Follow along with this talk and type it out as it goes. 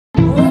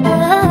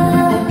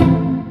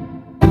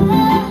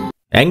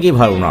Angeline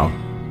Varona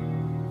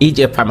is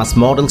a famous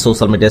model,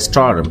 social media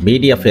star,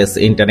 media face,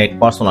 internet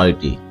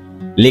personality,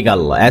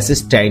 legal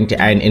assistant,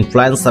 and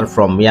influencer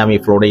from Miami,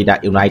 Florida,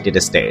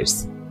 United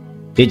States.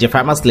 She is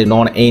famously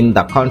known in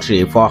the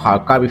country for her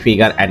curvy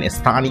figure and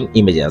stunning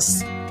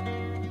images.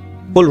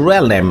 Full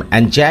real name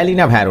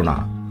Angeline Varona.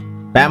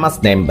 Famous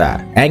name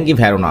Angeline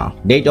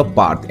Varona. Date of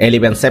birth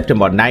 11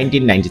 September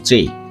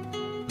 1993.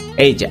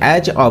 Age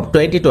of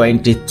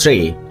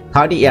 2023.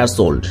 30 years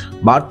old.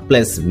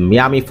 Birthplace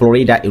Miami,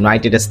 Florida,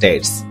 United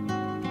States.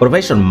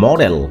 Profession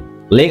model,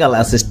 legal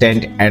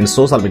assistant, and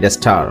social media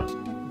star.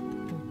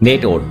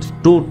 Net worth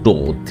 2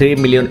 to 3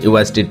 million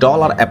USD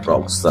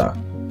approx.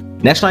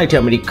 Nationality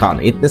American,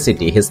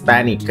 ethnicity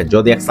Hispanic,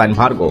 zodiac sign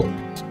Virgo.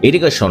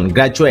 Education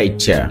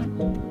graduate.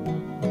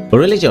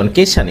 Religion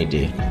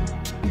Christianity.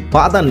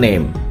 Father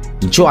name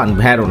Joan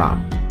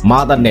Varona.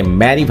 Mother name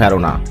Mary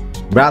Varona.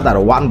 Brother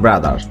one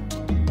brother.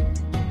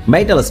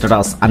 Marital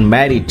status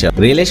unmarried.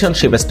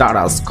 Relationship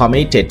status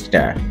committed.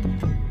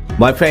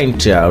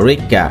 Boyfriend Rick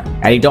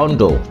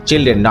Arredondo.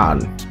 Children none.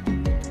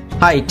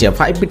 Height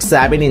 5 feet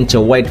 7 inch.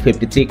 Weight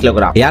 53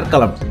 kg. Hair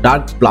color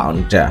dark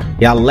blonde.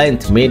 Hair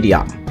length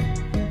medium.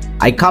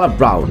 Eye color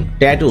brown.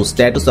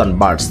 Tattoos on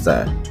birds.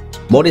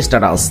 Body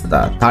status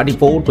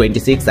 34,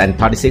 26 and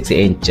 36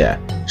 inch.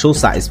 Shoe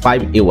size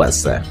 5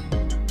 US.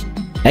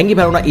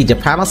 Angeline Varona is a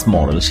famous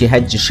model. She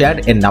has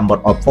shared a number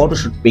of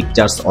photoshoot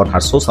pictures on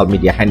her social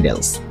media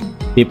handles.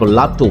 People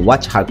love to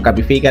watch her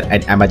curvy figure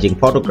and amazing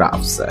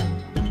photographs.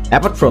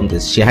 Apart from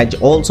this, she has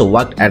also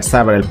worked at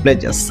several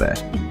places.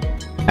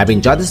 Have you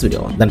enjoyed this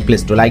video? Then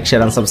please do like,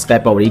 share and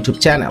subscribe our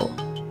YouTube channel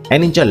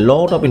and enjoy a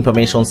lot of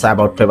information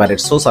about favorite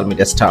social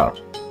media star.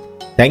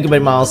 Thank you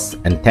very much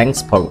and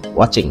thanks for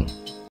watching.